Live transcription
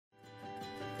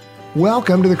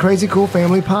Welcome to the Crazy Cool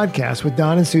Family Podcast with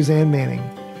Don and Suzanne Manning.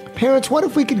 Parents, what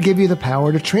if we could give you the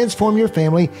power to transform your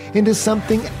family into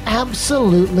something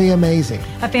absolutely amazing?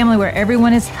 A family where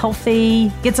everyone is healthy,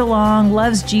 gets along,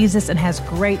 loves Jesus, and has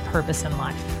great purpose in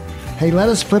life. Hey, let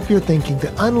us flip your thinking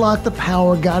to unlock the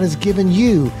power God has given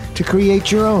you to create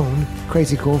your own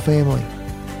Crazy Cool family.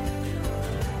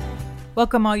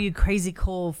 Welcome all you crazy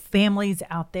cool families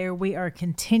out there. We are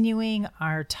continuing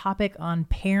our topic on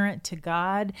parent to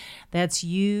God. That's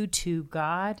you to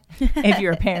God, if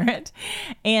you're a parent.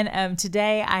 And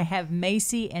today I have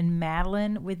Macy and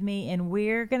Madeline with me, and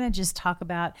we're going to just talk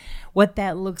about what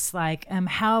that looks like,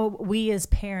 how we as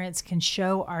parents can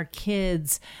show our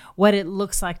kids what it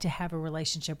looks like to have a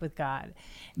relationship with God.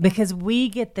 Because we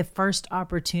get the first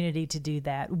opportunity to do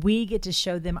that. We get to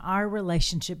show them our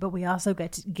relationship, but we also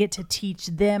get to teach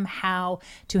them how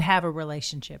to have a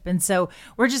relationship. And so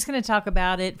we're just going to talk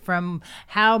about it from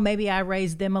how maybe I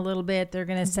raised them a little bit. They're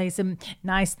going to say some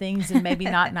nice things and maybe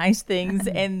not nice things.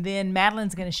 And then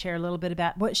Madeline's going to share a little bit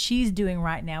about what she's doing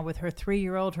right now with her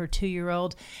 3-year-old, her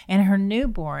 2-year-old, and her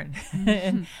newborn,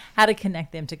 and how to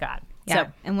connect them to God. Yeah,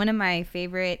 So, and one of my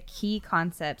favorite key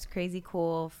concepts, crazy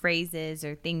cool phrases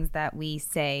or things that we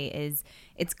say is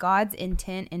it's God's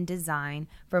intent and design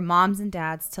for moms and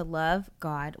dads to love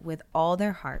God with all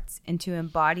their hearts and to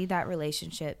embody that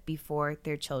relationship before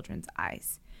their children's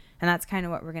eyes. And that's kind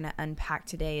of what we're going to unpack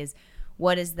today is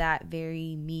what does that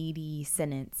very meaty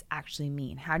sentence actually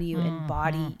mean? How do you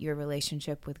embody your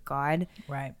relationship with God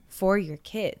right. for your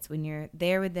kids? When you're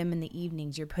there with them in the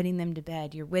evenings, you're putting them to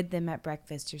bed, you're with them at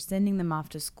breakfast, you're sending them off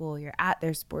to school, you're at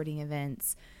their sporting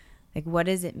events. Like, what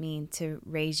does it mean to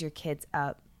raise your kids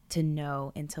up to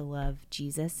know and to love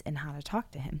Jesus and how to talk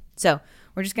to him? So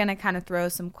we're just going to kind of throw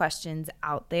some questions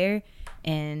out there,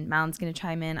 and Madeline's going to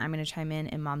chime in, I'm going to chime in,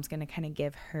 and Mom's going to kind of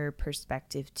give her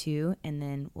perspective too, and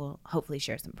then we'll hopefully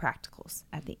share some practicals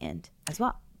at the end as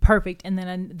well. Perfect. And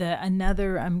then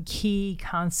another key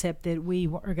concept that we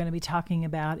are going to be talking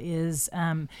about is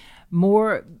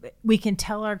we can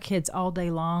tell our kids all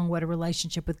day long what a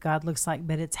relationship with God looks like,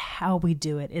 but it's how we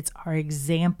do it. It's our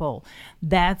example.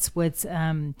 That's what's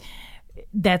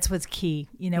key,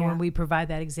 when we provide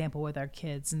that example with our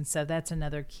kids. And so that's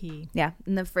another key. Yeah.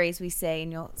 And the phrase we say,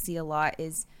 and you'll see a lot,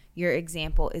 is your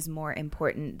example is more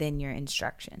important than your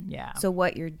instruction. Yeah. So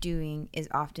what you're doing is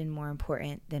often more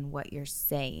important than what you're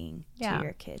saying to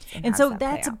your kids. And so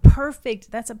that's a perfect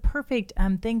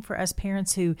thing for us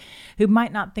parents who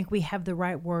might not think we have the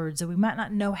right words, or we might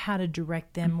not know how to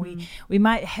direct them. Mm-hmm. We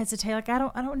might hesitate, like, I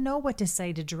don't know what to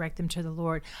say to direct them to the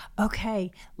Lord.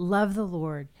 Okay, love the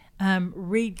Lord.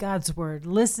 Read God's word,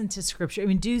 listen to scripture.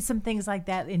 Do some things like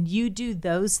that, and you do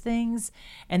those things,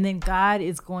 and then God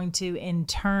is going to in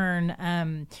turn,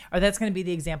 or that's going to be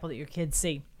the example that your kids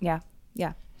see. Yeah.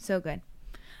 So good.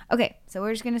 Okay, so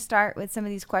we're just going to start with some of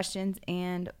these questions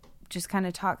and just kind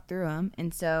of talk through them.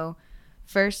 And so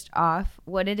first off,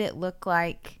 what did it look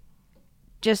like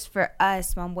just for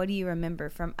us, Mom? What do you remember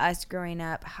from us growing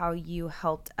up, how you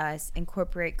helped us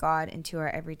incorporate God into our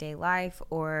everyday life,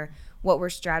 or what were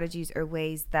strategies or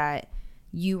ways that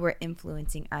you were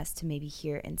influencing us to maybe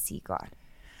hear and see God?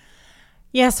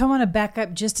 Yeah, so I want to back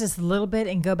up just a little bit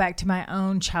and go back to my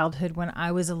own childhood when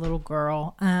I was a little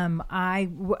girl. I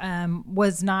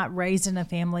was not raised in a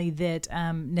family that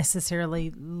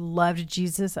necessarily loved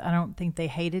Jesus. I don't think they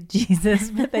hated Jesus,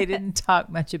 but they didn't talk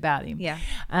much about him. Yeah.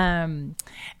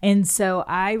 And so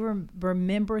I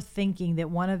remember thinking that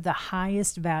one of the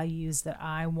highest values that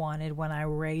I wanted when I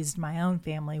raised my own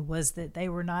family was that they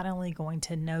were not only going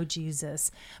to know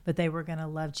Jesus, but they were going to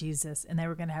love Jesus, and they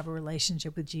were going to have a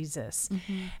relationship with Jesus. Mm-hmm.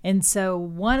 And so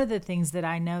one of the things that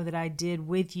I know that I did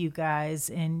with you guys,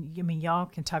 and y'all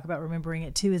can talk about remembering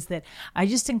it too, is that I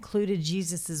just included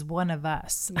Jesus as one of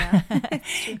us.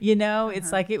 Yeah.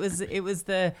 It's like it was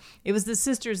the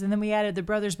sisters, and then we added the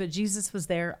brothers, but Jesus was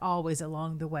there always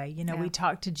along the way. We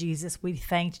talked to Jesus, we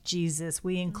thanked Jesus,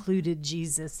 we included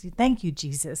Jesus. Thank you,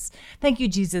 Jesus. Thank you,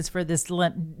 Jesus, for this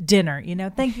dinner.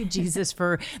 Thank you, Jesus,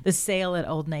 for the sale at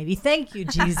Old Navy. Thank you,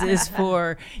 Jesus,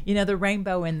 for the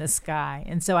rainbow in the sky.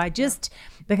 And so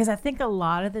because I think a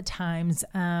lot of the times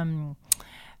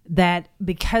that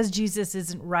because Jesus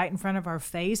isn't right in front of our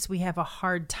face, we have a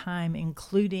hard time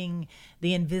including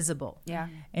the invisible. Yeah.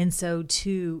 And so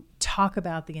to talk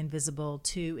about the invisible,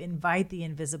 to invite the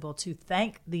invisible, to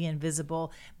thank the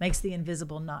invisible makes the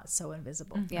invisible not so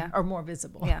invisible. Yeah. Or more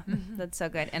visible. Yeah. That's so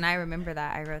good. And I remember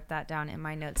that. I wrote that down in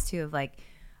my notes too, of like,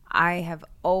 I have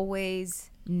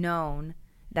always known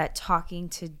that talking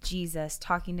to Jesus,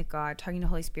 talking to God, talking to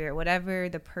Holy Spirit, whatever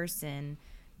the person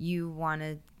you want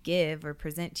to give or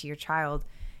present to your child,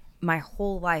 my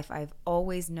whole life, I've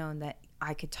always known that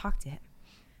I could talk to him.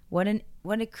 What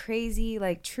a crazy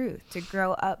like truth to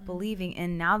grow up believing.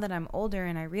 And now that I'm older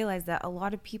and I realize that a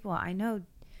lot of people I know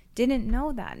didn't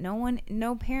know that.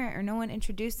 No parent or no one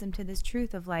introduced them to this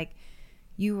truth of like,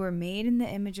 you were made in the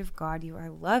image of God, you are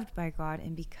loved by God,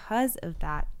 and because of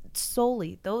that,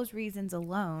 solely those reasons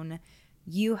alone,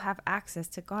 you have access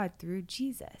to God through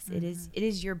Jesus. It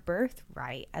is your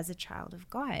birthright as a child of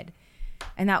God.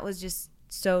 And that was just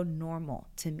so normal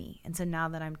to me. And so now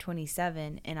that I'm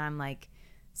 27 and I'm like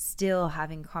still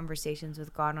having conversations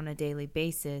with God on a daily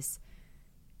basis,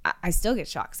 I still get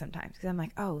shocked sometimes because I'm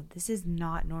like, oh, this is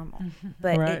not normal.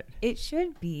 But right. it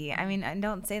should be. I mean, I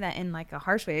don't say that in like a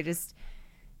harsh way. I just,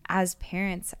 as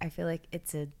parents, I feel like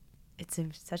it's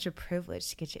such a privilege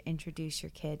to get to introduce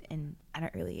your kid and at an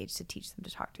early age to teach them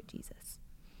to talk to Jesus.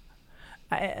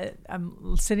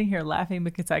 I'm sitting here laughing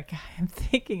because I'm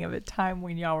thinking of a time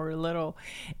when y'all were little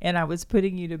and I was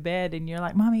putting you to bed and you're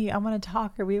like, Mommy, I want to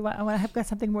talk, or I've got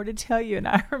something more to tell you. And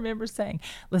I remember saying,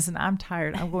 listen, I'm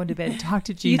tired. I'm going to bed. Talk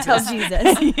to Jesus. You tell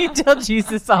Jesus. You tell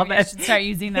Jesus all that. I should start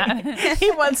using that. He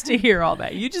wants to hear all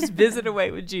that. You just visit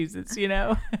away with Jesus, you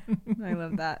know? I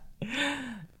love that.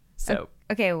 So.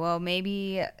 Okay, well,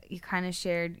 maybe you kind of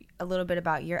shared a little bit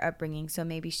about your upbringing. So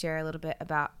maybe share a little bit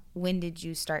about when did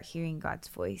you start hearing God's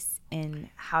voice and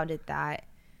how did that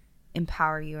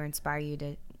empower you or inspire you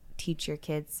to teach your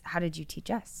kids? How did you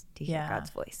teach us to hear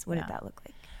God's voice? What did that look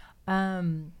like?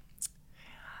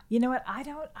 You know what? I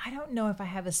don't know if I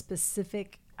have a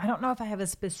specific time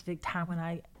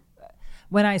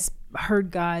when I heard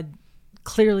God,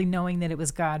 clearly knowing that it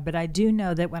was God. But I do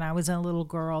know that when I was a little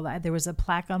girl, there was a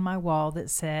plaque on my wall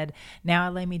that said, now I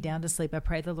lay me down to sleep. I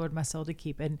pray the Lord my soul to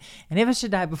keep. And if I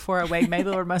should die before I wake, may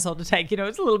the Lord my soul to take. You know,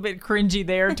 it's a little bit cringy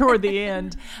there toward the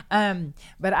end.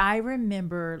 But I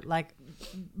remember like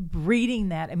reading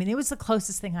that. I mean, it was the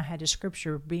closest thing I had to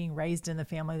scripture, being raised in the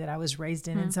family that I was raised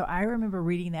in. And so I remember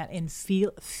reading that and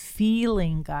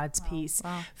feeling God's peace,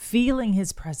 feeling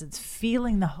his presence,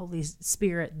 feeling the Holy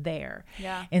Spirit there.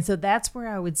 Yeah. And so that's where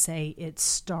I would say it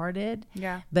started.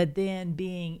 Yeah. But then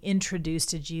being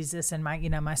introduced to Jesus and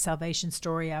my salvation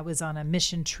story, I was on a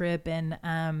mission trip and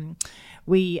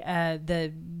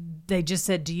they just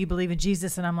said, do you believe in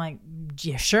Jesus? And I'm like,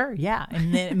 yeah, sure. Yeah.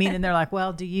 And then, and they're like,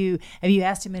 well, have you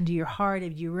asked him into your heart?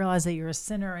 Have you realized that you're a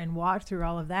sinner and walked through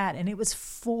all of that? And it was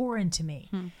foreign to me,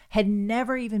 had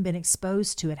never even been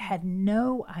exposed to it, had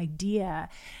no idea.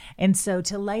 And so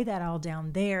to lay that all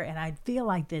down there, and I feel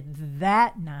like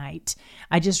that night,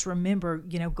 I just remember,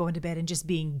 going to bed and just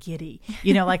being giddy,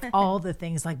 like all the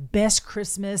things like best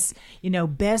Christmas,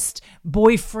 best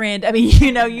boyfriend. I mean,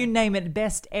 you name it,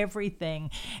 best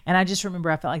everything. And I just remember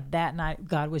I felt like that night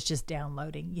God was just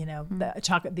downloading,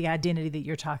 the identity that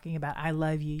you're talking about. I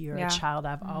love you. You're a child.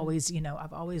 I've always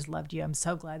loved you. I'm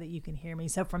so glad that you can hear me.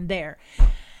 So from there.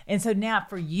 And so now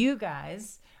for you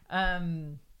guys,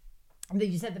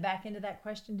 you said the back end of that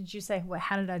question. Did you say,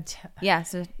 how did I? Yeah.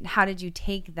 So how did you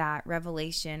take that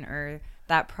revelation or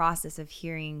that process of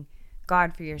hearing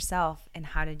God for yourself, and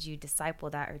how did you disciple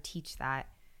that or teach that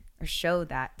or show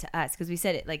that to us? Because we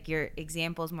said it, like your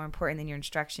example is more important than your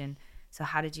instruction. So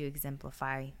how did you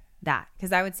exemplify that?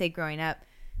 Because I would say growing up,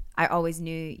 I always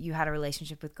knew you had a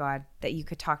relationship with God, that you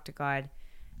could talk to God.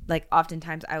 Like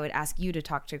oftentimes I would ask you to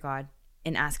talk to God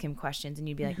and ask him questions, and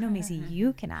you'd be like, no, Macy,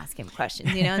 you can ask him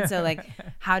questions, And so like,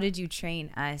 how did you train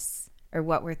us, or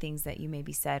what were things that you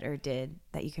maybe said or did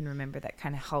that you can remember that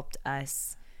kind of helped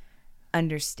us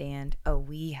understand,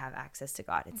 we have access to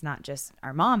God. It's not just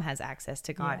our mom has access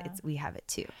to God. It's we have it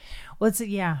too. Well,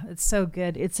 it's so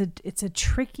good. It's a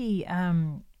tricky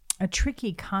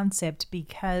concept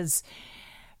because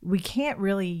we can't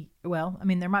really,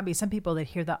 there might be some people that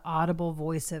hear the audible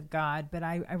voice of God, but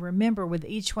I remember with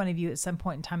each one of you at some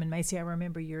point in time, and Macy, I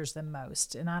remember yours the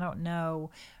most. And I don't know,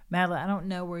 Madeline, I don't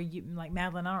know where you, like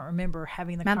Madeline, I don't remember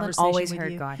having the Madeline conversation always with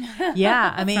heard you. God.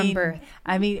 Yeah, From birth.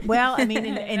 and the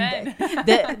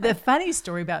funny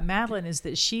story about Madeline is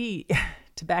that she,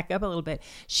 to back up a little bit,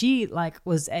 she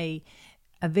was a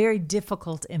very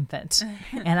difficult infant.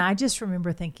 And I just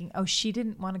remember thinking, she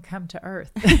didn't want to come to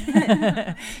earth.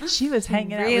 She was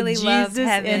hanging out with Jesus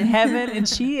in heaven. And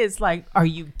she is like, are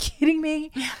you kidding me?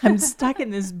 I'm stuck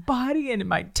in this body and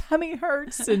my tummy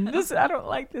hurts. And I don't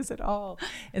like this at all.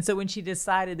 And so when she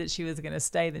decided that she was going to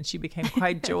stay, then she became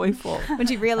quite joyful. When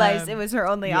she realized it was her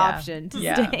only option to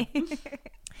stay.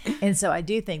 And so I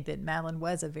do think that Madeline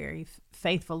was a very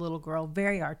faithful little girl,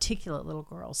 very articulate little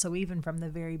girl. So even from the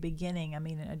very beginning, I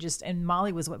mean, and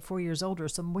Molly was 4 years older.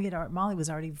 So Molly was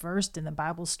already versed in the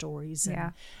Bible stories. And,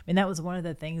 I mean, that was one of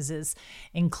the things is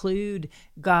include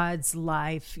God's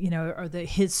life, or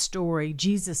his story,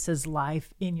 Jesus's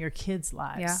life in your kids'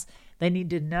 lives. Yeah. They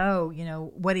need to know,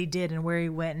 what he did and where he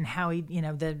went and how he,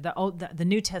 the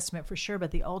New Testament for sure, but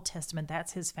the Old Testament,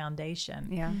 that's his foundation.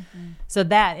 Yeah. Mm-hmm. So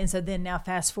then now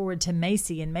fast forward to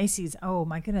Macy, and Macy's, oh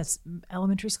my goodness,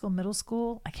 elementary school, middle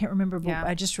school. I can't remember, but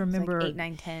I just remember it's like 8,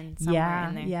 9, 10, somewhere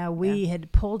in there. Yeah. We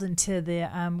had pulled into the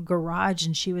garage,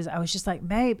 and I was just like,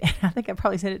 babe, and I think I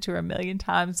probably said it to her a million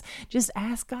times, just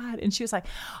ask God. And she was like,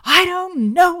 I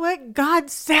don't know what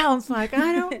God sounds like.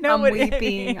 I don't know. I'm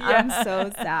weeping. I'm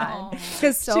so sad.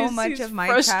 Because so much of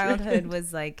my childhood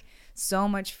was like so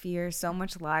much fear, so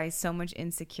much lies, so much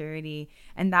insecurity.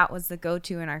 And that was the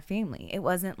go-to in our family. It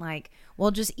wasn't like,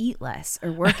 well, just eat less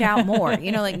or work out more.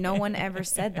 Like no one ever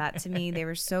said that to me. They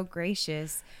were so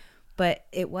gracious. But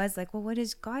it was like, well, what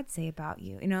does God say about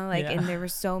you? And there were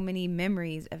so many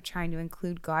memories of trying to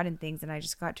include God in things. And I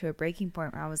just got to a breaking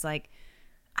point where I was like,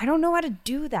 I don't know how to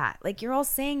do that. Like, you're all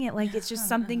saying it like it's just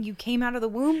something you came out of the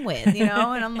womb with, And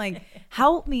I'm like,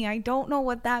 help me. I don't know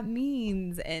what that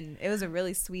means. And it was a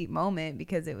really sweet moment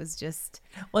because it was just.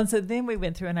 Well, and so then we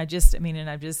went through, and I've just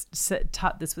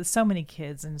taught this with so many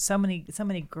kids and so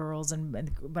many girls, and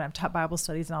when I've taught Bible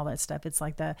studies and all that stuff, it's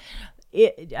like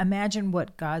imagine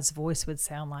what God's voice would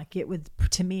sound like.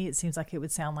 To me, it seems like it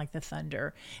would sound like the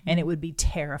thunder, and it would be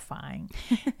terrifying.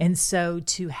 And so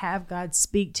to have God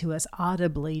speak to us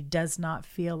audibly does not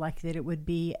feel like that it would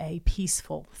be a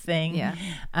peaceful thing. Yeah.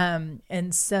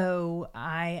 And so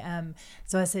I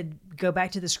said, go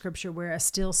back to the scripture where a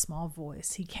still small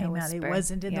voice, he came out. It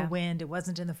wasn't in the wind. It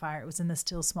wasn't in the fire. It was in the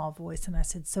still small voice. And I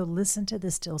said, so listen to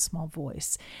the still small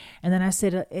voice. And then I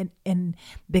said, and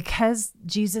because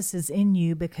Jesus is in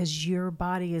you, because your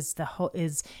body is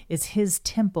is his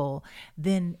temple,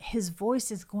 then his voice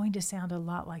is going to sound a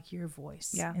lot like your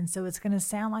voice. Yeah. And so it's going to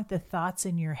sound like the thoughts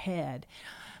in your head.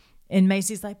 And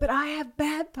Macy's like, but I have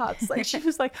bad thoughts. Like she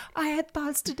was like, I had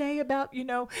thoughts today about,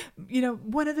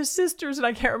 one of the sisters, and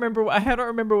I don't remember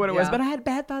what it was, but I had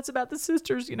bad thoughts about the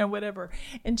sisters, whatever.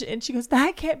 And she goes,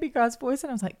 that can't be God's voice.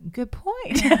 And I was like, good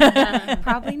point.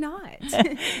 Probably not.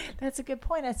 That's a good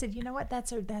point. I said, you know what? I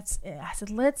said,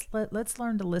 let's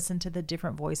learn to listen to the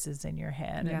different voices in your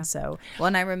head. Yeah. And so, well,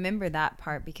 and I remember that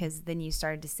part because then you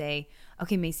started to say,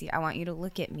 okay, Macy, I want you to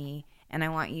look at me. And I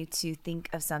want you to think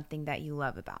of something that you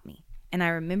love about me. And I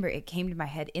remember it came to my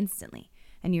head instantly.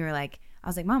 And you were like, I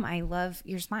was like, Mom, I love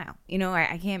your smile.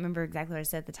 I can't remember exactly what I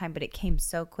said at the time, but it came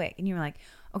so quick. And you were like,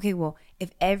 okay, well,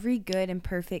 if every good and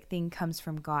perfect thing comes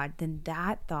from God, then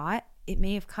that thought, it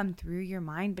may have come through your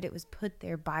mind, but it was put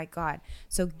there by God.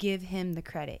 So give him the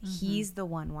credit. Mm-hmm. He's the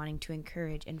one wanting to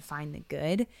encourage and find the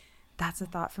good. That's a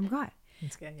thought from God.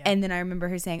 That's good, yeah. And then I remember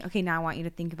her saying, okay, now I want you to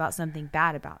think about something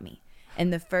bad about me.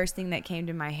 And the first thing that came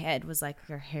to my head was like,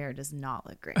 your hair does not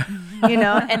look great,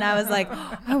 And I was like,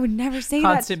 oh, I would never say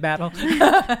Constant that. Constant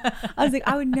battle. I was like,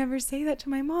 I would never say that to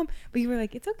my mom. But you were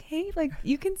like, it's okay. Like,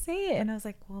 you can say it. And I was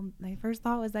like, well, my first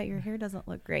thought was that your hair doesn't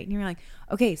look great. And you were like,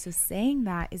 okay, so saying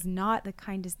that is not the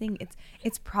kindest thing.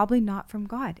 It's probably not from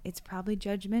God. It's probably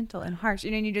judgmental and harsh.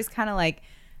 And you just kind of like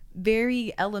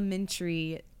very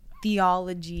elementary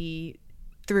theology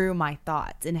through my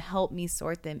thoughts and help me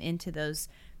sort them into those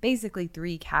basically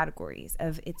 3 categories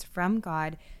of it's from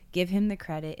God, give him the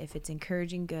credit if it's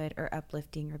encouraging, good, or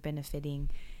uplifting or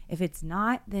benefiting. If it's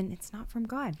not, then it's not from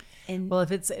God. And well,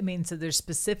 so there's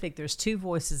 2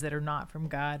 voices that are not from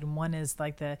God. And one is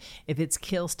like if it's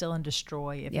kill, steal, and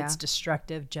destroy, if it's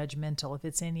destructive, judgmental, if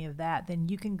it's any of that, then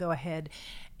you can go ahead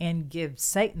and give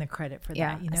Satan the credit for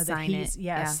that.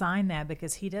 Assign that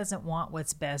because he doesn't want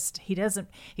what's best. He doesn't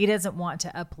want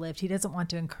to uplift. He doesn't want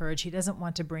to encourage. He doesn't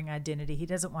want to bring identity. He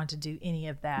doesn't want to do any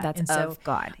of that. That's of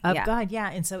God. God,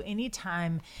 yeah. And so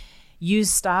anytime you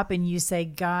stop and you say,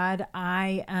 God,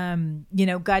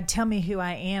 God, tell me who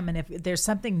I am. And if there's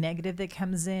something negative that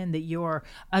comes in, that you're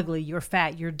ugly, you're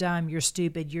fat, you're dumb, you're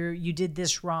stupid, you did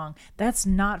this wrong, that's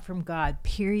not from God,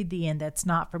 period, the end. That's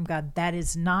not from God. That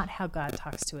is not how God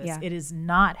talks to us. Yeah. It is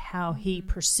not how he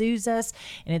pursues us,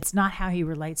 and it's not how he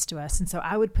relates to us. And so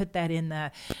I would put that in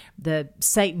the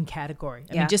Satan category.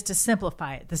 I mean, just to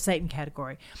simplify it, the Satan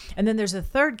category. And then there's a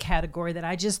third category that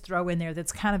I just throw in there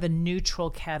that's kind of a neutral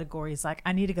category he's like,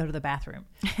 I need to go to the bathroom,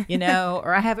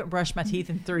 or I haven't brushed my teeth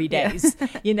in 3 days,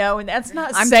 and that's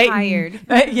not I'm Satan.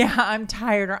 tired. Yeah, I'm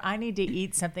tired, or I need to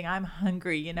eat something. I'm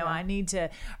hungry, I need to,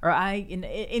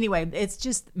 anyway, it's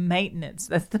just maintenance.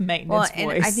 That's the maintenance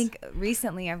voice. And I think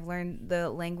recently I've learned the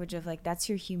language of like, that's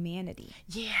your humanity.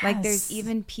 Yes. Like there's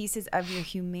even pieces of your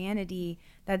humanity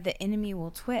that the enemy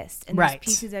will twist. And Right. there's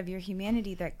pieces of your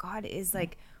humanity that God is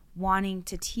like wanting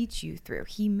to teach you through.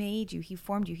 He made you, he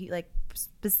formed you, he like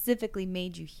specifically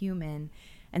made you human.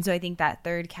 And so I think that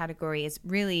third category is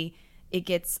really, it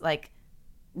gets like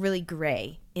really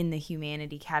gray in the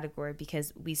humanity category,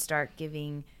 because we start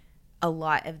giving a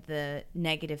lot of the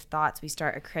negative thoughts, we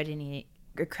start accrediting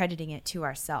it to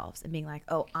ourselves and being like,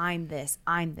 oh, I'm this.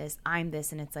 And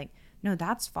it's like, no,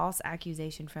 that's false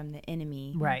accusation from the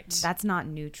enemy. Right. That's not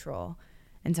neutral.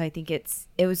 And so I think it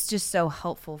was just so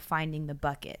helpful finding the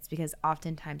buckets, because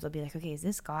oftentimes I'll be like, okay, is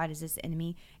this God? Is this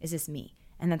enemy? Is this me?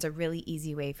 And that's a really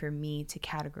easy way for me to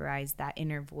categorize that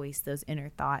inner voice, those inner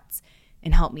thoughts,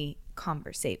 and help me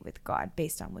conversate with God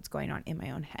based on what's going on in my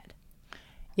own head.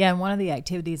 Yeah, and one of the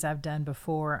activities I've done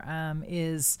before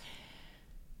is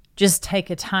just take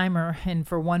a timer and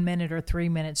for 1 minute or 3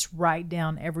 minutes write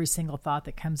down every single thought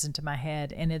that comes into my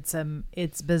head. And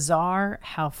it's bizarre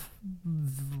how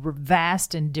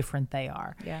vast and different they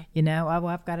are. Yeah.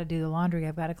 I've got to do the laundry.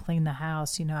 I've got to clean the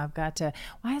house. I've got to,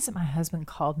 why hasn't my husband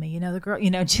called me? The girl,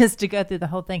 just to go through the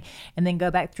whole thing and then go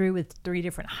back through with 3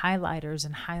 different highlighters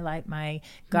and highlight my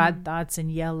God thoughts in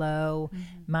yellow.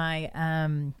 My,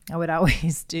 I would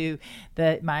always do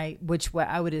which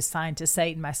I would assign to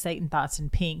Satan, my Satan thoughts in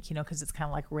pink, because it's kind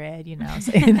of like red,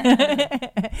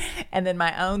 and then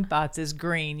my own thoughts is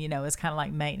green, it's kind of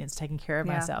like maintenance, taking care of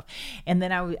myself. And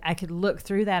then I could look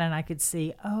through that and I could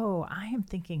see, oh, I am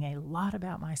thinking a lot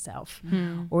about myself,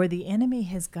 or the enemy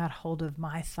has got hold of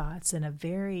my thoughts in a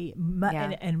very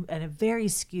and a very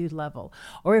skewed level.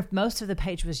 Or if most of the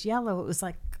page was yellow, it was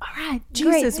like, all right,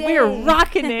 Jesus, we are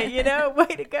rocking it, way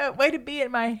to go, way to be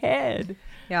in my head.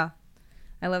 Yeah,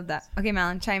 I love that. Okay,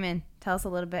 Malin, chime in. Tell us a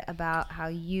little bit about how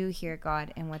you hear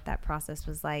God and what that process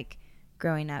was like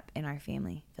growing up in our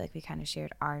family. I feel like we kind of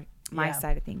shared my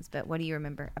side of things, but what do you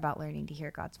remember about learning to hear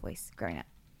God's voice growing up?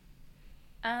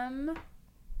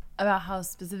 About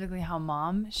how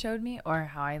Mom showed me, or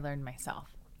how I learned myself?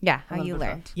 Yeah, how you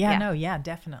learned. Yeah,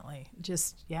 definitely.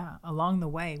 Just, along the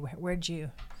way. Where'd you?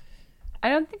 I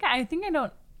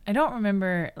don't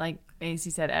remember, like AC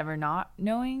said, ever not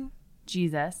knowing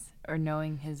Jesus or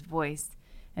knowing his voice.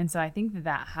 And so I think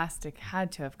that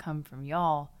had to have come from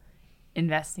y'all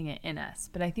investing it in us.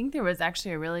 But I think there was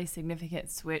actually a really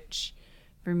significant switch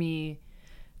for me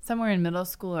somewhere in middle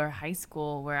school or high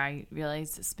school, where I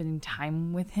realized that spending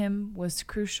time with him was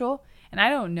crucial. And I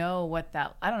don't know what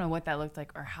that looked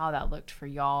like or how that looked for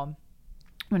y'all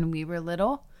when we were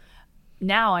little.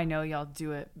 Now I know y'all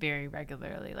do it very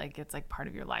regularly. Like, it's like part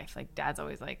of your life. Like, Dad's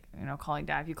always like, calling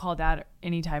Dad. If you call Dad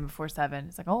anytime before 7,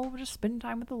 it's like, oh, we're just spending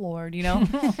time with the Lord,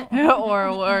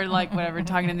 or like whatever.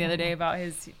 Talking to him the other day about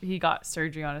he got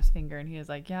surgery on his finger, and he was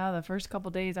like, yeah, the first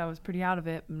couple days I was pretty out of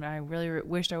it, and I really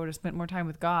wished I would have spent more time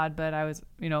with God, but I was,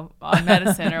 on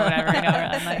medicine or whatever.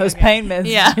 I'm like, those pain meds.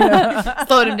 Yeah.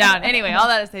 Slowed him down. Anyway, all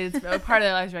that to say, it's part of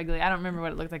their lives regularly. I don't remember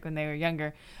what it looked like when they were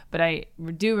younger, but I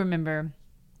do remember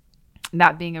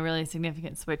that being a really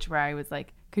significant switch, where I was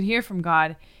like, could hear from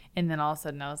God. And then all of a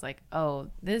sudden I was like, oh,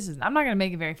 I'm not going to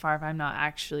make it very far if I'm not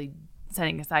actually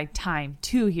setting aside time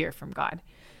to hear from God.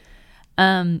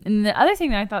 And the other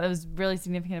thing that I thought that was really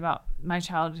significant about my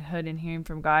childhood and hearing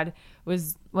from God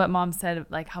was what Mom said,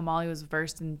 like how Molly was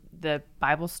versed in the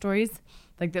Bible stories.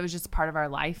 Like, that was just part of our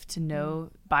life to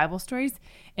know Bible stories.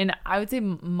 And I would say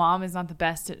Mom is not the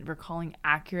best at recalling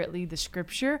accurately the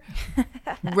scripture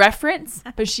reference,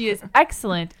 but she is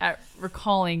excellent at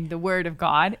recalling the word of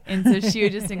God. And so she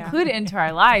would just include it into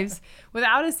our lives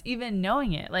without us even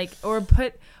knowing it. Like, or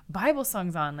put Bible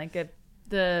songs on, like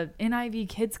the NIV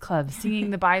Kids Club singing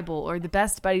the Bible, or the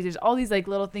Best Buddies. There's all these like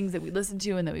little things that we listened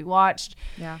to and that we watched.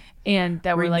 Yeah. And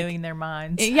that were renewing their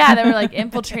minds. Yeah, that were like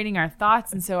infiltrating our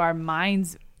thoughts. And so our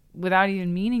minds, without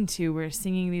even meaning to, were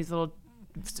singing these little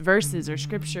verses or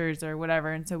scriptures or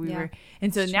whatever. And so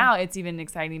now it's even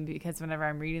exciting, because whenever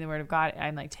I'm reading the word of God,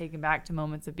 I'm like taken back to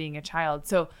moments of being a child.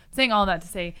 So saying all that to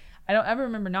say, I don't ever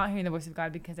remember not hearing the voice of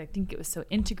God, because I think it was so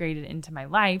integrated into my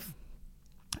life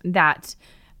that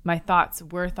my thoughts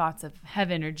were thoughts of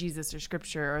heaven or Jesus or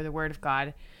scripture or the word of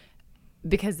God,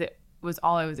 because it was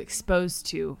all I was exposed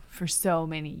to for so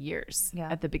many years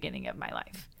at the beginning of my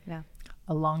life. Yeah.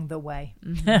 Along the way.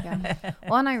 Yeah.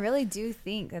 Well, and I really do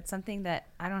think that's something that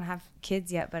I don't have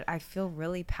kids yet, but I feel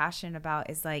really passionate about,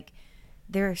 is like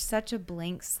they're such a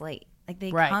blank slate. Like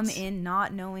they Right. come in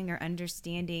not knowing or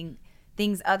understanding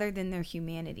things other than their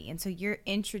humanity. And so you're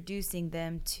introducing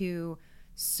them to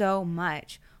so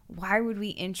much. Why would we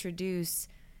introduce,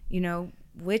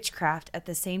 witchcraft at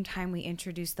the same time we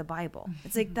introduce the Bible?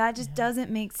 It's like that just doesn't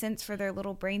make sense for their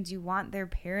little brains. You want their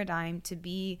paradigm to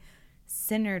be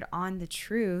centered on the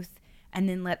truth, and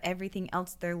then let everything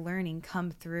else they're learning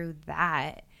come through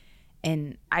that.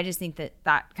 And I just think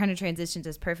that kind of transitions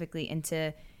us perfectly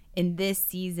into, in this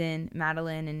season,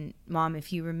 Madeline and Mom,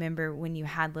 if you remember when you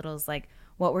had littles, like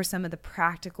what were some of the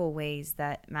practical ways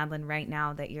that, Madeline, right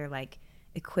now that you're like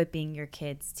equipping your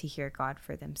kids to hear God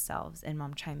for themselves? And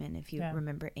Mom, chime in if you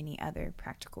remember any other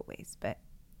practical ways. But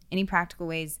any practical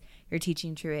ways you're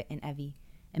teaching Truett and Evie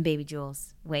and baby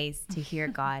Jules ways to hear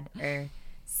God or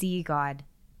see God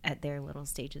at their little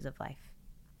stages of life?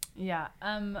 Yeah.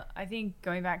 I think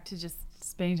going back to just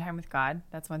spending time with God,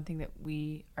 that's one thing that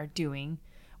we are doing.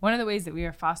 One of the ways that we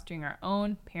are fostering our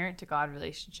own parent to God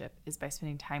relationship is by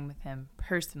spending time with him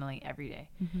personally every day.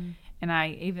 Mm-hmm. And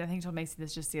I think I told Macy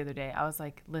this just the other day. I was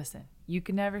like, listen, you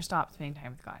can never stop spending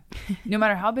time with God. No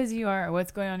matter how busy you are or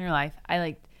what's going on in your life.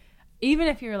 Even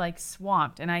if you're like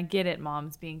swamped, and I get it,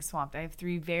 moms being swamped. I have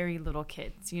 3 very little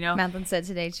kids, Madeline said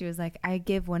today, she was like, I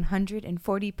give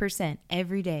 140%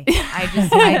 every day.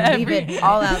 I leave it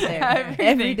all out there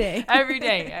every day. Every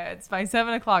day. It's by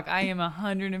 7:00. I am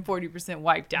 140%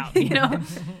 wiped out,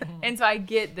 And so I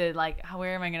get the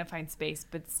where am I going to find space?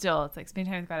 But still, it's like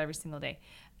spending time with God every single day.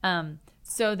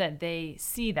 So that they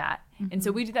see that. Mm-hmm. And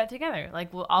so we do that together.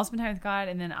 I'll spend time with God,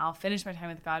 and then I'll finish my time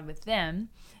with God with them,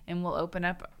 and we'll open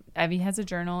up. Evie has a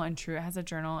journal and Truett has a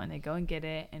journal, and they go and get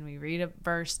it, and we read a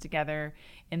verse together,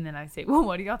 and then I say, well,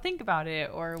 what do y'all think about it?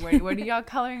 Or what are y'all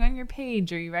coloring on your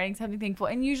page? Are you writing something thankful?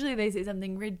 And usually they say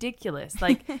something ridiculous.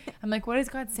 I'm like, what is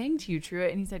God saying to you,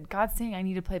 Truett? And he said, God's saying I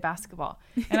need to play basketball.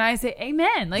 And I say,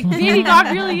 amen. Maybe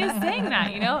God really is saying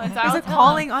that, And so There's a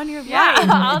calling on your life. Yeah,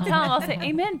 I'll tell him, I'll say,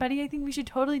 amen, buddy. I think we should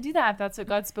totally do that if that's what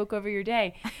God spoke over your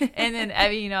day. And then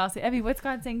Evie, I'll say, Evie, what's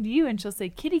God saying to you? And she'll say,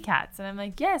 kitty cats. And I'm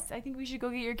like, yes, I think we should go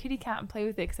get your kitty cat and play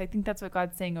with it, because I think that's what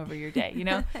God's saying over your day,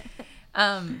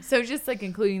 So just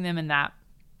including them in that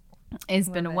has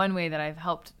been one way that I've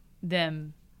helped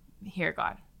them hear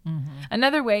God. Mm-hmm.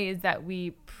 Another way is that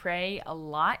we pray a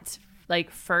lot,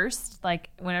 first,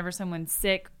 whenever someone's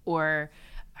sick or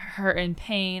hurt in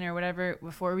pain or whatever,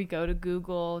 before we go to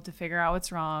Google to figure out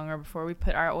what's wrong, or before we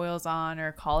put our oils on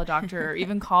or call a doctor or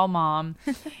even call Mom,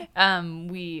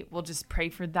 we will just pray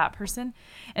for that person.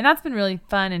 And that's been really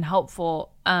fun and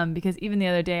helpful, because even the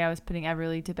other day I was putting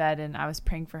Everly to bed and I was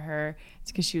praying for her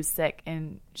because she was sick,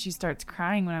 and she starts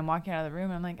crying when I'm walking out of the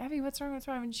room. I'm like, Evie, what's wrong?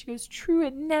 And she goes,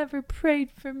 Truett never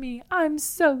prayed for me. I'm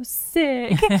so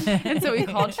sick. And so we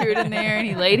called Truett in there, and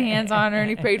he laid hands on her and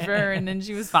he prayed for her, and then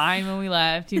she was fine when we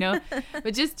left,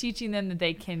 But just teaching them that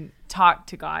they can talk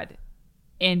to God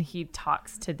and he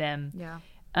talks to them. Yeah.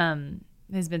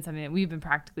 Has been something that we've been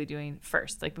practically doing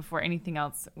first, before anything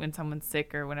else. When someone's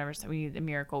sick or whenever we need a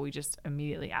miracle, we just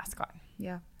immediately ask God.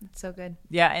 Yeah, it's so good.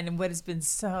 Yeah, and what has been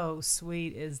so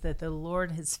sweet is that the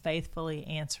Lord has faithfully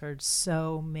answered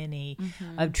so many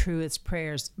of Truett's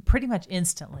prayers pretty much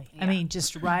instantly. Yeah. I mean,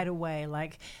 just right away.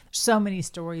 So many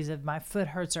stories of my foot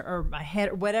hurts or my head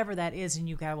or whatever that is, and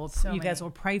you guys will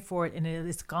pray for it, and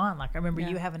it's gone. I remember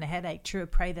you having a headache.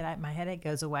 Truett, pray that my headache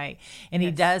goes away, and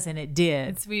he does, and it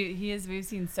did. We've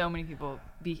seen so many people,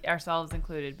 ourselves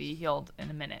included, be healed in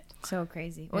a minute. So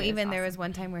crazy. Well, even there was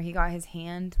one time where he got his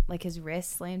hand, his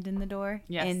wrist slammed in the door.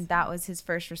 Yes. And that was his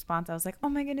first response. I was like, oh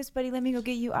my goodness, buddy, let me go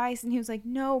get you ice. And he was like,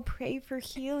 no, pray for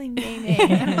healing, Damon.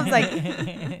 And I was like,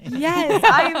 yes,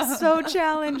 I am so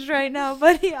challenged right now,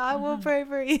 buddy. I will pray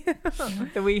for you.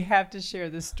 We have to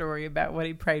share this story about what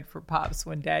he prayed for Pops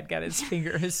when Dad got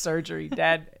his surgery.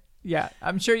 Dad, yeah,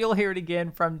 I'm sure you'll hear it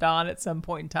again from Don at some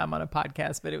point in time on a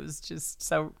podcast, but it was just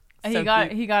so he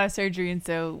got a surgery, and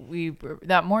so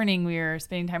that morning we were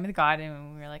spending time with God,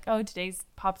 and we were like, oh, today's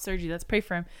Pop's surgery, let's pray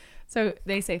for him. So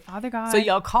they say, Father God. So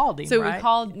y'all called him, so right? we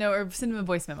called, or sent him a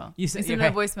voice memo. We sent him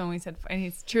a voice memo, and we said,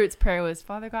 and Truett's prayer was,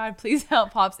 Father God, please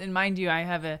help Pops. And mind you, I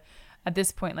have at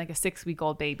this point, a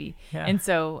 6-week-old baby. Yeah. And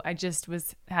so I just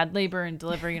had labor and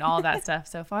delivery and all that stuff.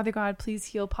 So Father God, please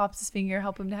heal Pops' finger,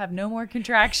 help him to have no more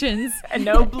contractions. and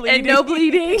no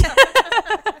bleeding.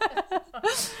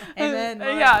 Amen.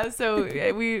 Yeah,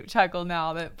 so we chuckle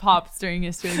now that Pops during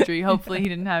his surgery, hopefully he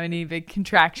didn't have any big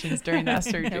contractions during that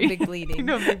surgery. No big bleeding.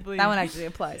 That one actually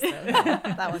applies, though.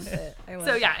 That one fit.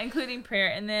 So yeah, including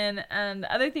prayer. And then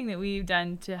the other thing that we've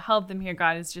done to help them hear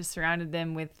God is just surrounded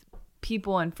them with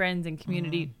people and friends and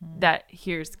community that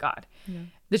hears God. Yeah.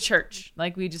 the church.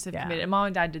 Like we just have Yeah. committed. Mom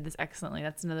and Dad did this excellently.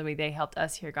 That's another way they helped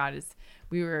us hear God is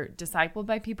we were discipled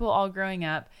by people all growing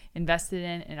up, invested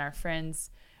in our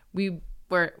friends. We're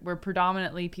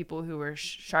predominantly people who were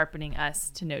sharpening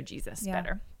us to know Jesus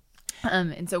better.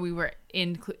 And so we were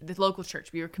in the local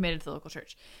church. We were committed to the local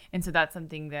church. And so that's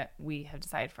something that we have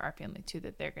decided for our family too,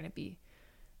 that they're going to be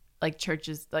like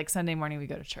churches, like Sunday morning we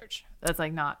go to church. That's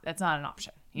not an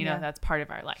option. You know, that's part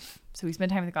of our life. So we spend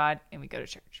time with God and we go to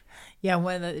church. Yeah,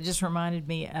 it just reminded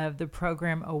me of the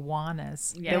program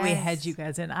Awanas that we had you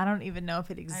guys in. I don't even know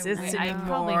if it exists anymore. It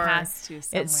probably has to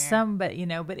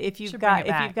somewhere. But if you've got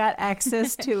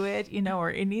access to it,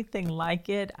 or anything like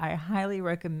it, I highly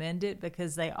recommend it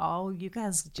because you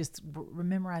guys just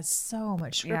memorize so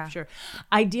much scripture. Yeah.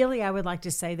 Ideally, I would like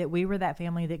to say that we were that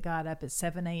family that got up at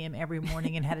 7 a.m. every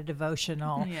morning and had a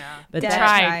devotional. But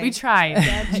we tried.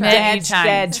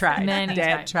 Dad tried. Many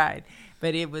times. Tried.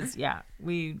 But it was,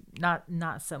 we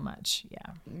not so much.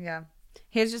 Yeah.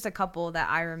 Here's just a couple that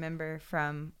I remember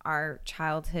from our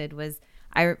childhood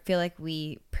I feel like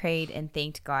we prayed and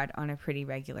thanked God on a pretty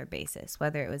regular basis,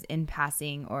 whether it was in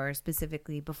passing or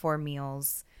specifically before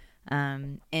meals.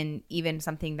 And even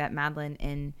something that Madeline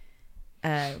and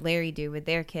Larry do with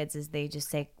their kids is they just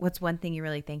say, what's one thing you're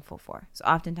really thankful for? So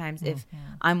oftentimes if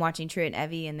I'm watching Truett and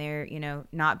Evie and they're,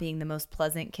 not being the most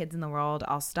pleasant kids in the world,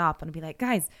 I'll stop and be like,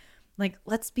 guys, like,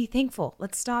 let's be thankful.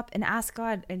 Let's stop and ask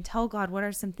God and tell God what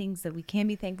are some things that we can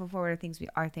be thankful for, what are things we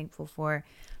are thankful for.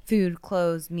 Food,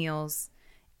 clothes, meals,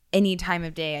 any time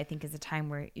of day, I think is a time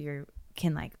where you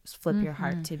can like flip your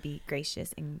heart to be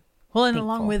gracious and Well, and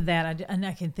thankful. Along with that,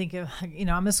 I can think of,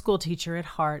 I'm a school teacher at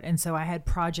heart. And so I had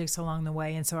projects along the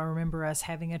way. And so I remember us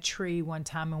having a tree one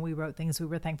time and we wrote things we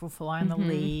were thankful for on the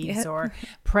leaves or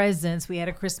presents. We had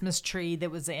a Christmas tree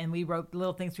and we wrote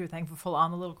little things we were thankful for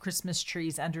on the little Christmas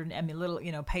trees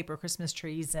little, paper Christmas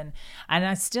trees. And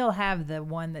I still have the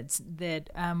one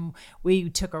that we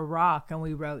took a rock and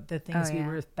we wrote the things we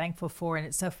were thankful for. And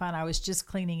it's so fun. I was just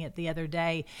cleaning it the other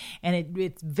day and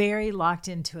it's very locked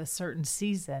into a certain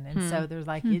season. And so there's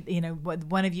like, what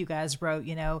one of you guys wrote,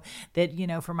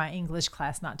 that, for my English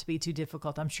class, not to be too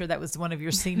difficult. I'm sure that was one of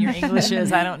your senior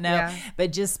Englishes. I don't know,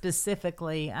 but just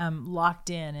specifically locked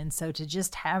in. And so to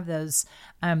just have those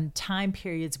time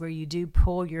periods where you do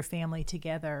pull your family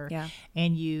together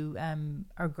and you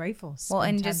are grateful.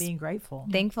 And just being grateful.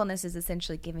 Thankfulness is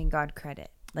essentially giving God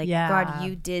credit. Like, God,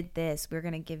 you did this. We're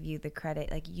going to give you the credit.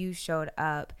 Like, you showed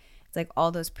up. It's like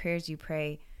all those prayers you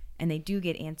pray and they do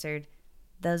get answered.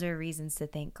 Those are reasons to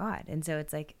thank God. And so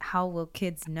it's like, how will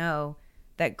kids know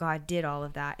that God did all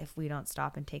of that if we don't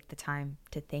stop and take the time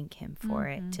to thank him for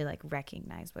it, to like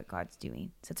recognize what God's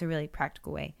doing? So it's a really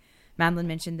practical way. Madeline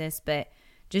mentioned this, but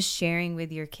just sharing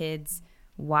with your kids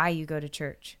why you go to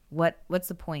church. What's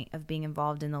the point of being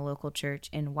involved in the local church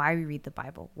and why we read the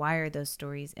Bible? Why are those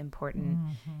stories important?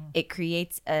 It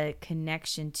creates a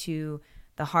connection to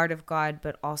the heart of God,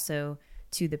 but also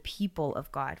to the people of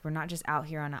God. We're not just out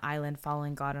here on an island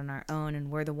following God on our own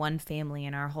and we're the one family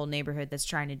in our whole neighborhood that's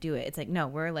trying to do it. It's like, no,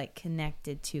 we're like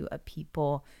connected to a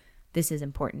people. This is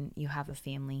important. You have a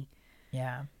family.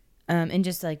 Yeah. And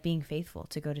just like being faithful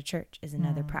to go to church is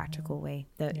another practical way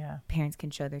that parents can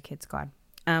show their kids God.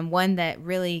 One that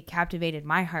really captivated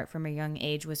my heart from a young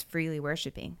age was freely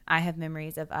worshiping. I have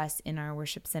memories of us in our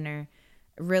worship center,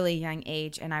 really young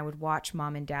age, and I would watch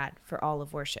mom and dad for all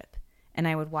of worship. And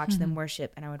I would watch them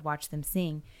worship and I would watch them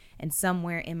sing. And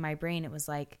somewhere in my brain, it was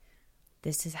like,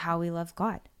 this is how we love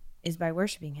God, is by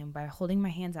worshiping him, by holding my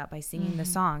hands out, by singing the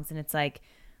songs. And it's like,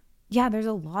 yeah, there's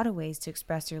a lot of ways to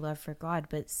express your love for God,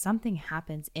 but something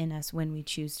happens in us when we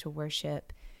choose to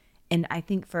worship. And I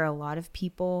think for a lot of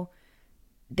people,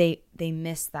 they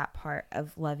miss that part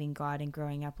of loving God and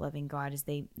growing up loving God, is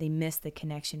they miss the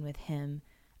connection with him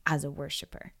as a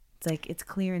worshiper. It's like, it's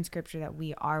clear in scripture that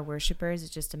we are worshipers.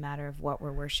 It's just a matter of what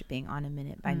we're worshiping on a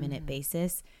minute by minute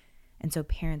basis. And so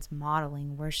parents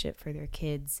modeling worship for their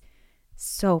kids,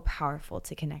 so powerful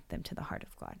to connect them to the heart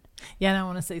of God. Yeah. And I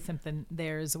want to say something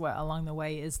there as well along the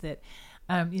way is that,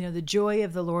 the joy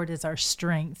of the Lord is our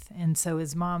strength. And so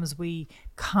as moms, we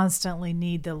constantly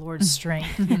need the Lord's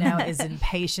strength, is in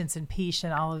patience and peace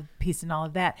and all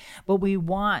of that. But we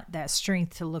want that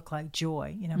strength to look like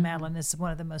joy. Madeline is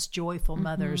one of the most joyful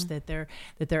mothers that there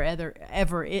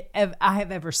I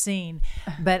have ever seen.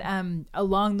 But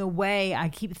along the way, I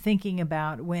keep thinking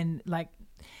about when, like,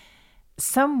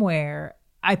 somewhere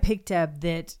I picked up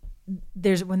that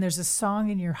when there's a song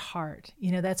in your heart,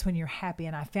 that's when you're happy.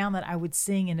 And I found that I would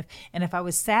sing, and if I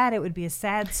was sad, it would be a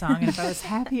sad song, and if I was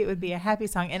happy, it would be a happy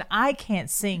song. And I can't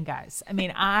sing, guys. I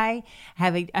mean, I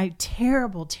have a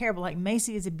terrible, like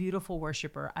Macy is a beautiful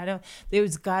worshiper. It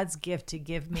was God's gift to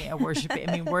give me a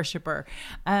worshiper.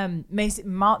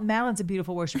 Madeline's a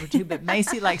beautiful worshiper too, but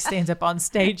Macy stands up on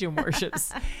stage and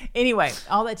worships. Anyway,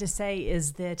 all that to say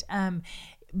is that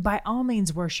by all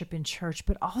means worship in church,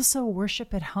 but also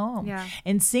worship at home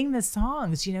and sing the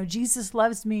songs, Jesus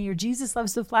loves me, or Jesus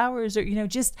loves the flowers, or,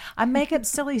 just, I make up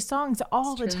silly songs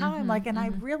all the time. And I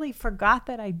really forgot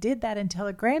that I did that until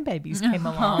the grandbabies came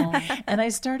along and I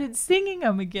started singing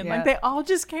them again. They all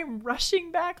just came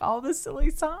rushing back, all the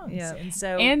silly songs. Yeah.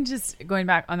 And just going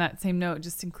back on that same note,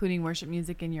 just including worship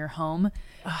music in your home.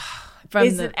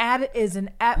 Is an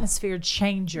atmosphere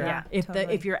changer. Yeah,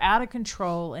 If you're out of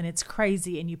control and it's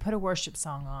crazy and you put a worship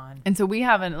song on. And so we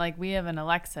have an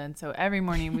Alexa, and so every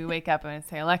morning we wake up and I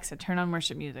say, Alexa, turn on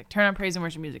worship music, turn on praise and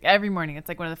worship music every morning. It's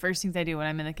one of the first things I do when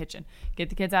I'm in the kitchen. Get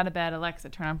the kids out of bed, Alexa,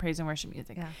 turn on praise and worship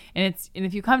music. Yeah. And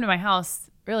if you come to my house,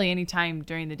 really anytime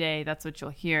during the day, that's what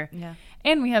you'll hear. Yeah.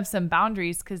 And we have some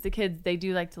boundaries because the kids, they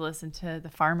do like to listen to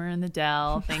The Farmer in the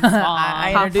Dell, Thanks Mom.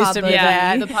 I introduced them to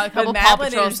that. A couple Paw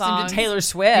Patrol songs. To Taylor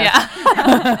Swift.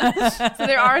 Yeah. So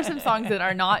there are some songs that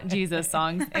are not Jesus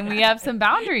songs, and we have some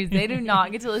boundaries. They do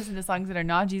not get to listen to songs that are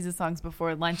not Jesus songs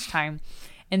before lunchtime.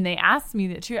 And they asked me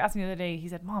the other day, he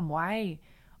said, Mom, why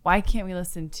can't we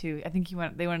listen to, I think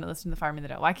they wanted to listen to The Farmer in the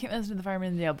Dell. Why can't we listen to The Farmer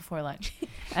in the Dell before lunch?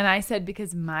 And I said,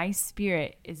 because my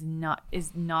spirit is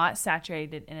not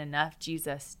saturated in enough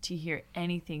Jesus to hear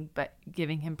anything but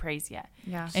giving him praise yet.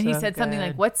 Yeah. And he said something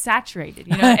like, what's saturated?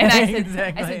 And I said,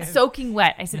 Exactly. I said, soaking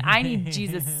wet. I said, I need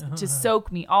Jesus to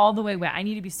soak me all the way wet. I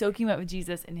need to be soaking wet with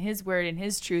Jesus and his word and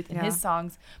his truth and his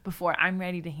songs before I'm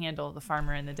ready to handle The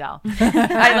Farmer in the Dell.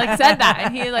 I said that.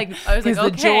 And he I was like, okay.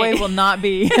 The joy will not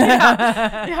be.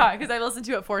 Yeah, because I listened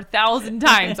to it 4,000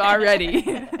 times already.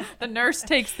 The nurse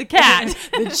takes the cat.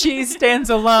 The cheese stands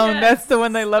alone. Yes, That's the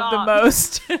one they love the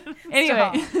most.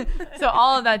 Anyway, so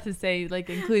all of that to say,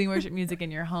 including worship music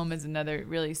in your home is another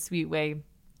really sweet way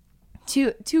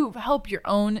to help your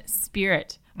own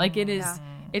spirit.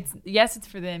 It's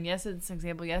for them. Yes, it's an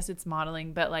example. Yes, it's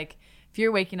modeling. But if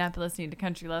you're waking up and listening to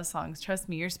country love songs, trust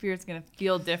me, your spirit's going to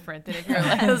feel different than if you're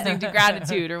listening to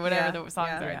gratitude or whatever the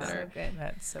songs are that are good.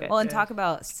 That's so Well, good. and talk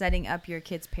about setting up your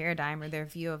kids' paradigm or their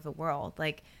view of the world.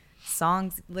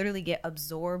 Songs literally get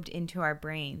absorbed into our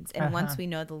brains. And once we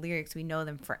know the lyrics, we know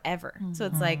them forever. So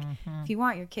it's if you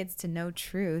want your kids to know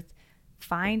truth,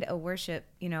 find a worship,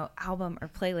 album or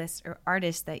playlist or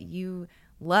artist that you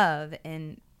love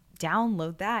and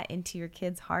download that into your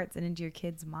kids' hearts and into your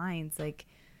kids' minds.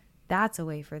 That's a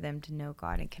way for them to know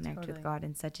God and connect with God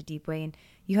in such a deep way. And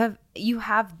you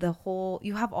have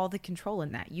all the control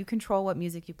in that. You control what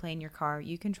music you play in your car.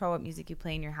 You control what music you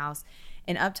play in your house.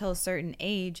 And up till a certain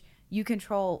age, you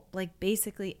control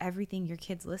basically everything your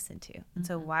kids listen to. And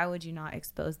so why would you not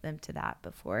expose them to that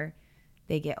before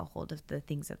they get a hold of the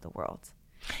things of the world?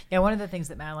 Yeah, one of the things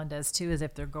that Madeline does too is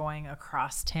if they're going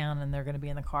across town and they're going to be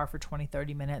in the car for 20,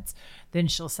 30 minutes, then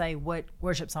she'll say, what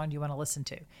worship song do you want to listen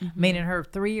to? Meaning her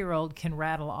 3-year-old can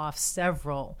rattle off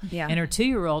several. Yeah. And her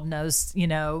 2-year-old knows,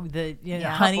 the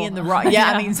Honey in the Rock.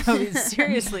 Yeah, I mean, so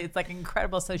seriously, it's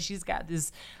incredible. So she's got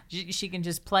this, she can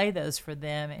just play those for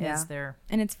them as they're.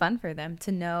 And it's fun for them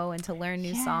to know and to learn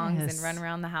new songs and run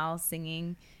around the house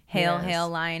singing Hail, Hail,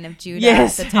 Lion of Judah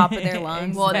at the top of their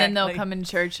lungs. Well, and then they'll come in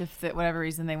church if for whatever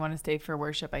reason they want to stay for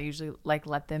worship. I usually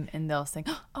let them, and they'll sing,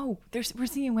 oh, we're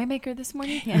singing Waymaker this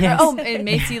morning? Yes. Or, and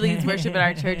Macy leads worship at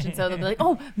our church, and so they'll be like,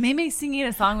 oh, Maymay's singing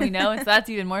a song we know, and so that's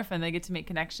even more fun. They get to make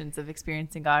connections of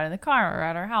experiencing God in the car or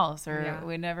at our house or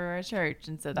whenever we're at church,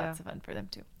 and so that's fun for them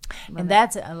too.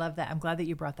 I love that. I'm glad that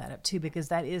you brought that up too, because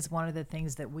that is one of the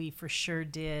things that we for sure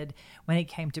did when it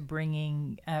came to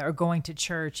bringing or going to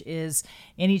church is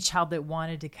any child that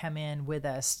wanted to come in with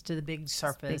us to the big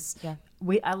surface.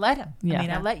 I let him.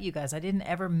 I let you guys. I didn't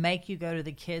ever make you go to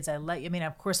the kids. I let you.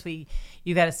 Of course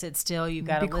you got to sit still. You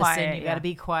got to listen. Quiet, you got to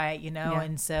be quiet,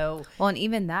 and so. Well, and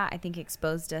even that I think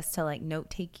exposed us to note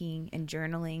taking and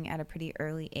journaling at a pretty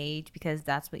early age, because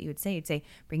that's what you would say. You'd say,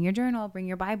 bring your journal, bring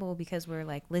your Bible, because we're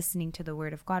listening to the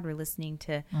word of God. We're listening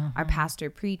to our pastor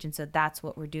preach. And so that's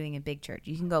what we're doing in big church.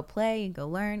 You can go play and go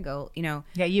learn,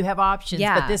 Yeah, you have options,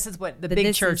 but this is what the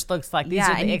big church looks like. These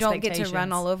are the and you expectations. don't get to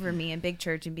run all over me in big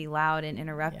church and be loud and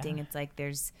interrupting.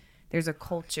 It's there's a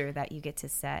culture that you get to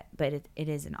set, but it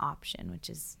is an option, which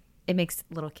is, it makes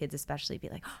little kids especially be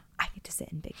like, oh, I get to sit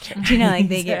in big church.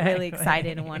 They get really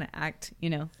excited and want to act,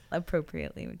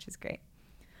 appropriately, which is great.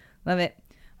 Love it.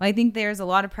 Well, I think there's a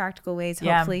lot of practical ways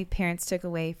Yeah. hopefully parents took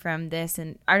away from this.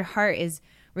 And our heart is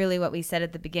really what we said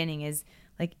at the beginning is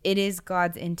like, it is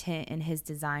God's intent and his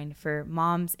design for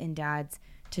moms and dads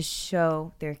to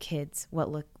show their kids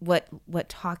what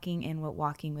talking and what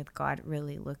walking with God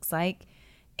really looks like.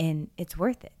 And it's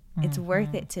worth it. It's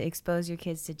worth it to expose your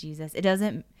kids to Jesus.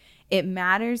 It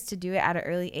matters to do it at an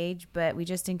early age, but we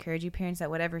just encourage you parents that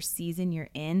whatever season you're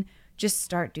in, just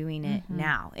start doing it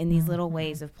now in these little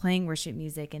ways of playing worship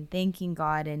music and thanking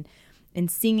God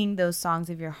and singing those songs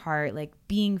of your heart, like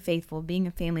being faithful, being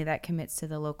a family that commits to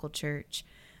the local church.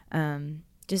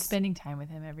 Just spending time with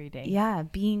him every day. Yeah,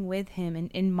 being with him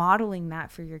and modeling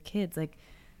that for your kids. Like,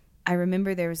 I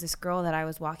remember there was this girl that I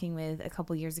was walking with a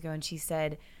couple years ago, and she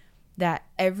said that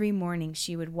every morning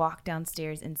she would walk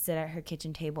downstairs and sit at her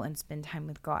kitchen table and spend time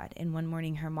with God. And one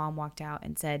morning her mom walked out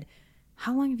and said,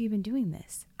 "How long have you been doing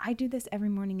this?" "I do this every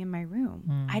morning in my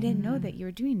room." "I didn't know that you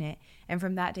were doing it." And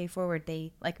from that day forward,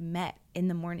 they like met in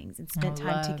the mornings and spent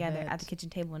time together at the kitchen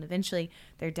table. And eventually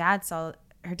her dad saw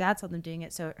them doing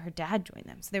it, so her dad joined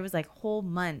them. So there was like whole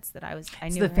months that I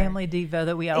knew the her. family devo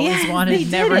that we always Yeah, wanted, they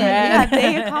never did it. had. Yeah,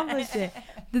 they accomplished it.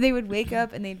 They would wake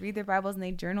up and they'd read their Bibles and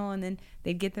they'd journal, and then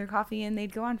they'd get their coffee and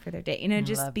they'd go on for their day. It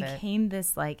just Love it. became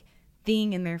this like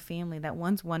thing in their family that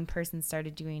once one person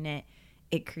started doing it,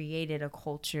 it created a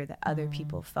culture that other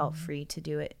people felt free to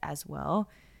do it as well.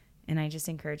 And I just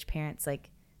encourage parents,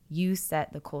 like, you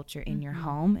set the culture in your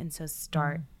home, and so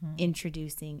start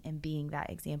introducing and being that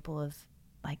example of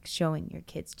like showing your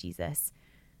kids Jesus.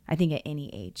 I think at any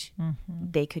age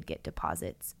they could get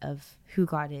deposits of who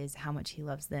God is, how much he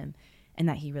loves them, and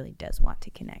that he really does want to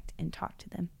connect and talk to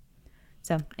them.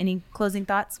 So any closing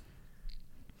thoughts?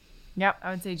 Yep,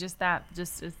 I would say just that.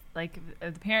 Just as like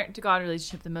the parent to God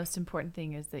relationship, the most important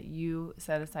thing is that you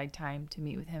set aside time to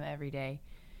meet with him every day,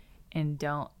 and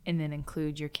then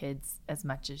include your kids as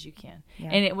much as you can. Yeah.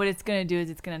 And what it's going to do is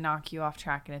it's going to knock you off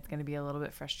track, and it's going to be a little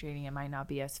bit frustrating. It might not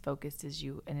be as focused as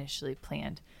you initially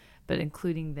planned, but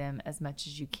including them as much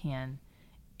as you can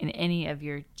in any of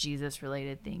your Jesus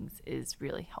related things is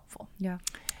really helpful. Yeah.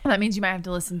 That means you might have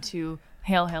to listen to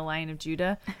Hail, Hail, Lion of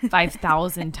Judah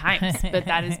 5,000 times, but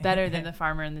that is better than The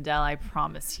Farmer in the Dell, I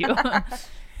promise you.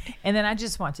 And then I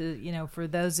just want to, for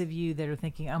those of you that are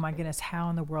thinking, oh my goodness, how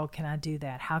in the world can I do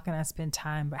that? How can I spend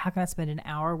time? How can I spend an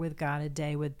hour with God a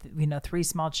day with, 3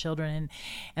 small children?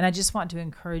 And I just want to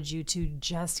encourage you to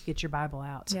just get your Bible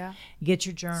out. Yeah. Get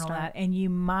your journal out. And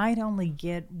you might only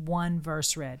get one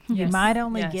verse read. Yes. You might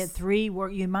only get 3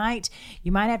 words. You might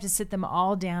have to sit them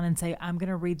all down and say, I'm going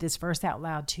to read this verse out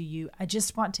loud to you. I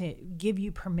just want to give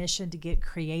you permission to get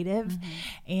creative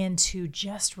and to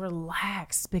just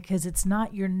relax, because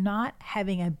you're not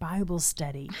having a Bible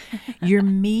study. You're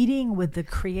meeting with the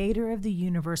creator of the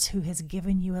universe who has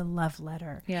given you a love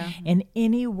letter. Yeah. And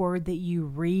any word that you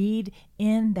read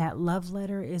in that love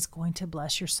letter is going to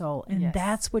bless your soul. And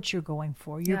that's what you're going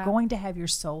for. You're going to have your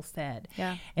soul fed.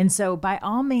 Yeah. And so by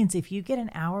all means, if you get an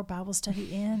hour Bible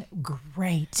study in,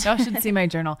 great. Y'all should see my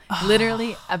journal.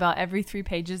 Literally about every 3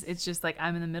 pages, it's just like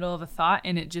I'm in the middle of a thought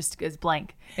and it just goes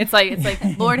blank. It's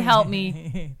like Lord help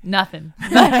me, nothing.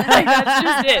 Like, that's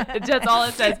just it. That's all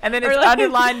it says. And then it's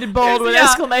underlined in bold with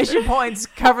exclamation points,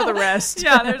 cover the rest.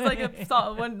 Yeah, there's like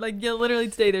one, literally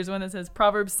today there's one that says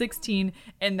Proverbs 16,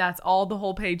 and that's all the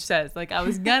whole page says. Like, I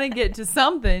was gonna get to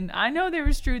something. I know there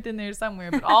was truth in there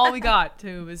somewhere, but all we got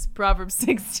to was Proverbs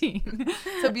 16.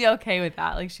 So be okay with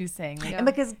that, like she's saying. Like, And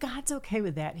because God's okay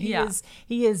with that. He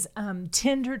is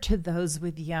tender to those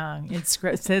with young. It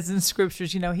says in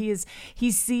scriptures,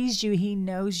 he sees you, he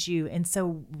knows you. And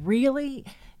so really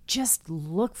just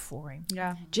look for him.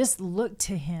 Yeah. Just look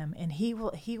to him, and he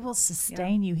will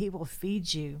sustain you. He will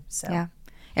feed you. So Yeah.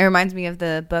 It reminds me of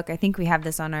the book. I think we have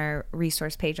this on our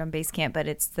resource page on Basecamp, but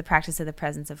it's The Practice of the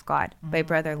Presence of God by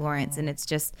Brother Lawrence. And it's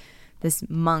just this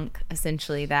monk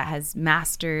essentially that has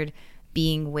mastered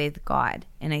being with God.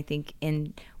 And I think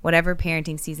in whatever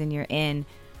parenting season you're in,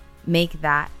 make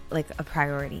that like a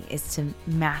priority, is to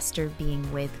master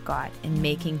being with God and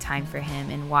making time for him,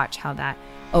 and watch how that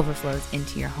overflows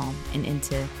into your home and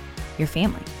into your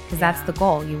family. Because that's the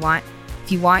goal.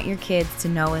 If you want your kids to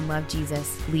know and love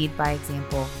Jesus, lead by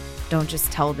example. Don't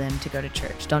just tell them to go to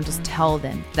church. Don't just tell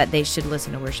them that they should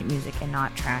listen to worship music and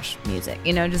not trash music.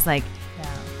 Just like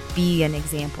be an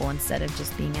example instead of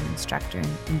just being an instructor,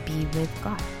 and be with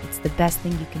God. It's the best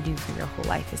thing you can do for your whole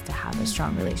life, is to have a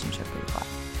strong relationship with God.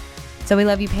 So we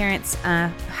love you, parents.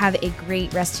 Have a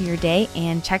great rest of your day,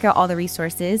 and check out all the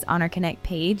resources on our Connect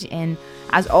page. And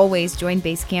as always, join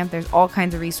Basecamp. There's all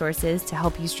kinds of resources to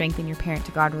help you strengthen your parent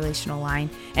to God relational line,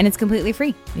 and it's completely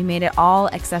free. We made it all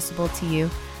accessible to you.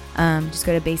 Just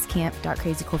go to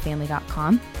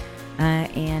basecamp.crazycoolfamily.com.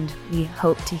 And we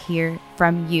hope to hear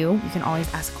from you. You can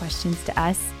always ask questions to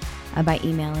us by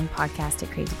emailing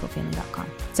podcast@crazycoolfamily.com.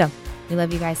 So we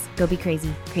love you guys. Go be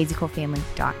crazy.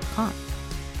 crazycoolfamily.com.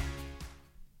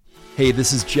 Hey,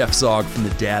 this is Jeff Zog from the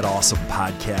Dad Awesome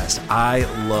podcast. I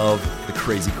love the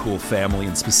Crazy Cool Family,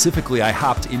 and specifically I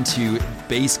hopped into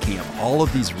Basecamp. All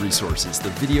of these resources,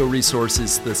 the video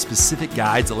resources, the specific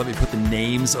guides that let me put the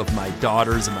names of my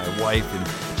daughters and my wife, and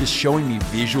just showing me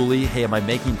visually, hey, am I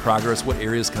making progress? What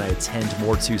areas can I attend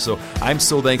more to? So I'm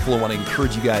so thankful. I want to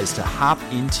encourage you guys to hop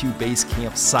into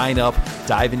Basecamp, sign up,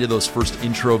 dive into those first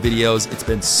intro videos. It's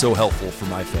been so helpful for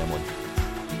my family.